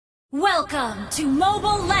Welcome to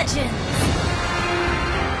Mobile Legends!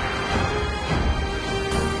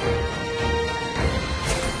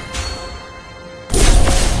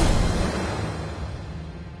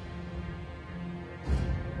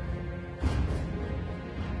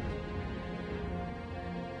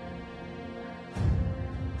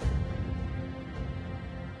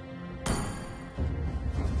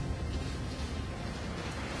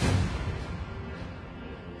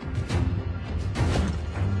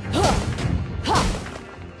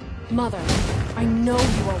 Mother, I know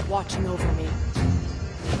you are watching over me.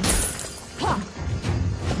 Ha!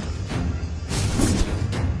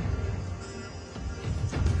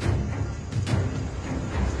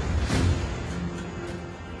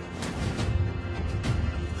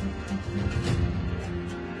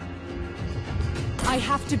 I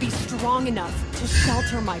have to be strong enough to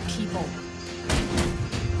shelter my people.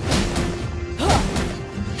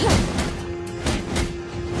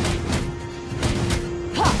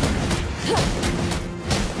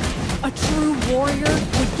 A true warrior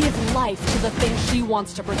would give life to the thing she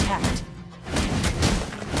wants to protect.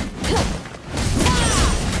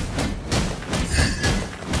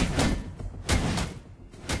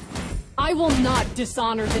 I will not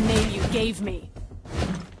dishonor the name you gave me.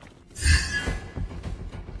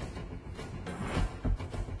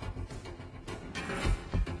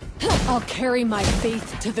 I'll carry my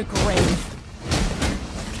faith to the grave.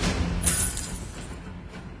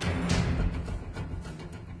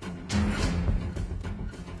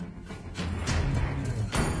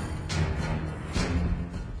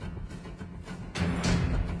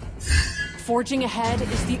 Forging ahead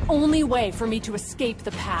is the only way for me to escape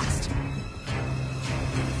the past.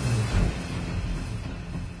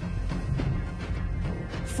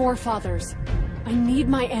 Forefathers, I need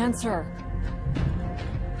my answer.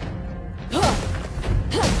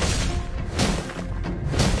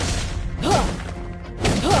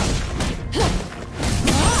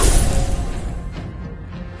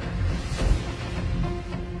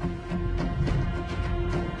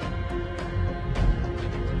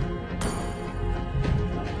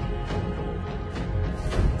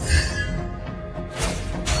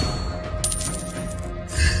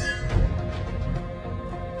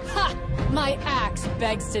 My axe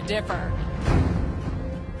begs to differ.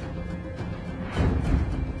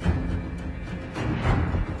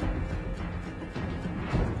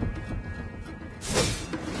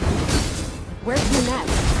 Where to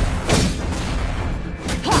next?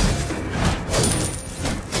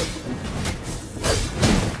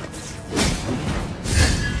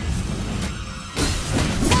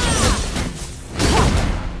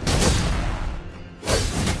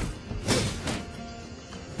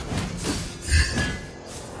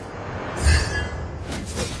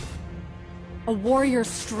 A warrior's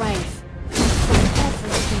strength comes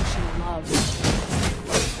from everything she loves.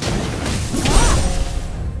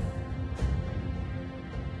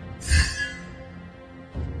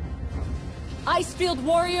 Icefield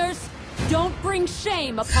warriors, don't bring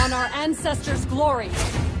shame upon our ancestors' glory.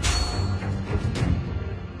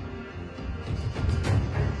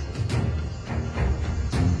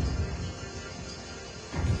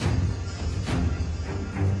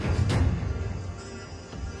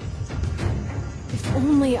 If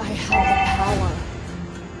only I had the power.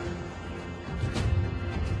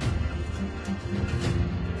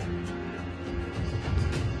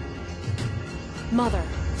 Mother,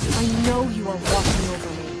 I know you are watching over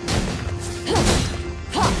me.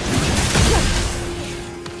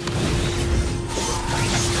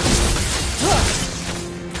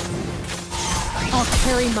 I'll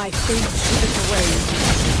carry my faith to the grave.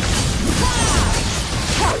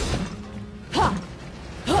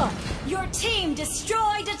 Your team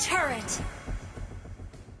destroyed a turret!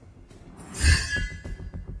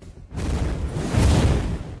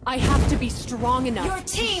 I have to be strong enough. Your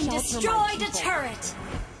team to shelter my destroyed a people. turret!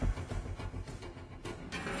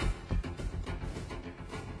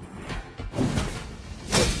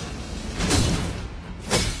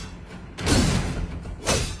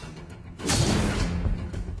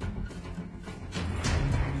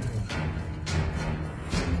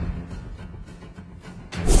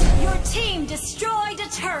 Your team destroyed a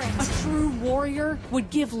turret! A true warrior would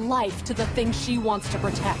give life to the thing she wants to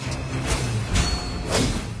protect.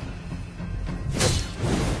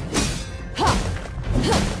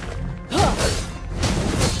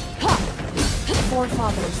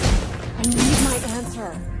 Forefathers, I need my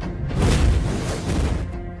answer.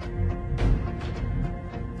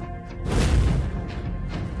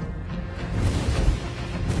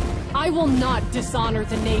 I will not dishonor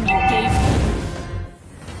the name you gave me.